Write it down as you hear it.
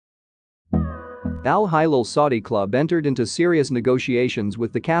Al-Hilal Saudi Club entered into serious negotiations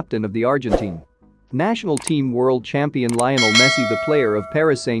with the captain of the Argentine national team world champion Lionel Messi, the player of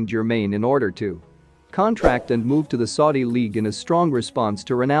Paris Saint-Germain, in order to contract and move to the Saudi League in a strong response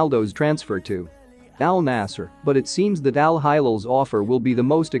to Ronaldo's transfer to Al-Nasr, but it seems that Al-Hilal's offer will be the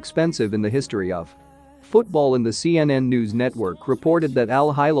most expensive in the history of football, and the CNN News Network reported that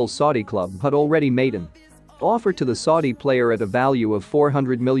Al-Hilal Saudi Club had already made an offer to the Saudi player at a value of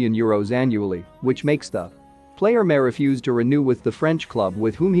 €400 million annually, which makes the player may refuse to renew with the French club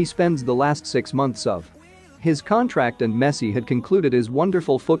with whom he spends the last 6 months of his contract. And Messi had concluded his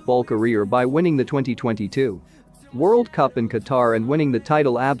wonderful football career by winning the 2022 World Cup in Qatar and winning the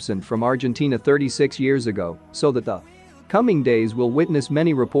title absent from Argentina 36 years ago, so that the coming days will witness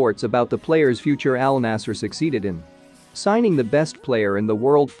many reports about the player's future. Al-Nasr succeeded in signing the best player in the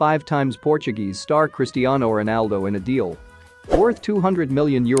world, 5 times Portuguese star Cristiano Ronaldo, in a deal worth €200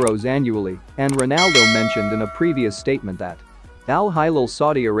 million annually, and Ronaldo mentioned in a previous statement that Al-Hilal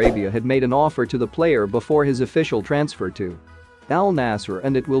Saudi Arabia had made an offer to the player before his official transfer to Al-Nasr,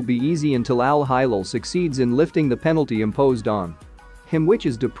 and it will be easy until Al-Hilal succeeds in lifting the penalty imposed on him, which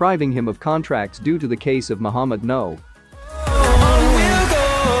is depriving him of contracts due to the case of Muhammad Kno.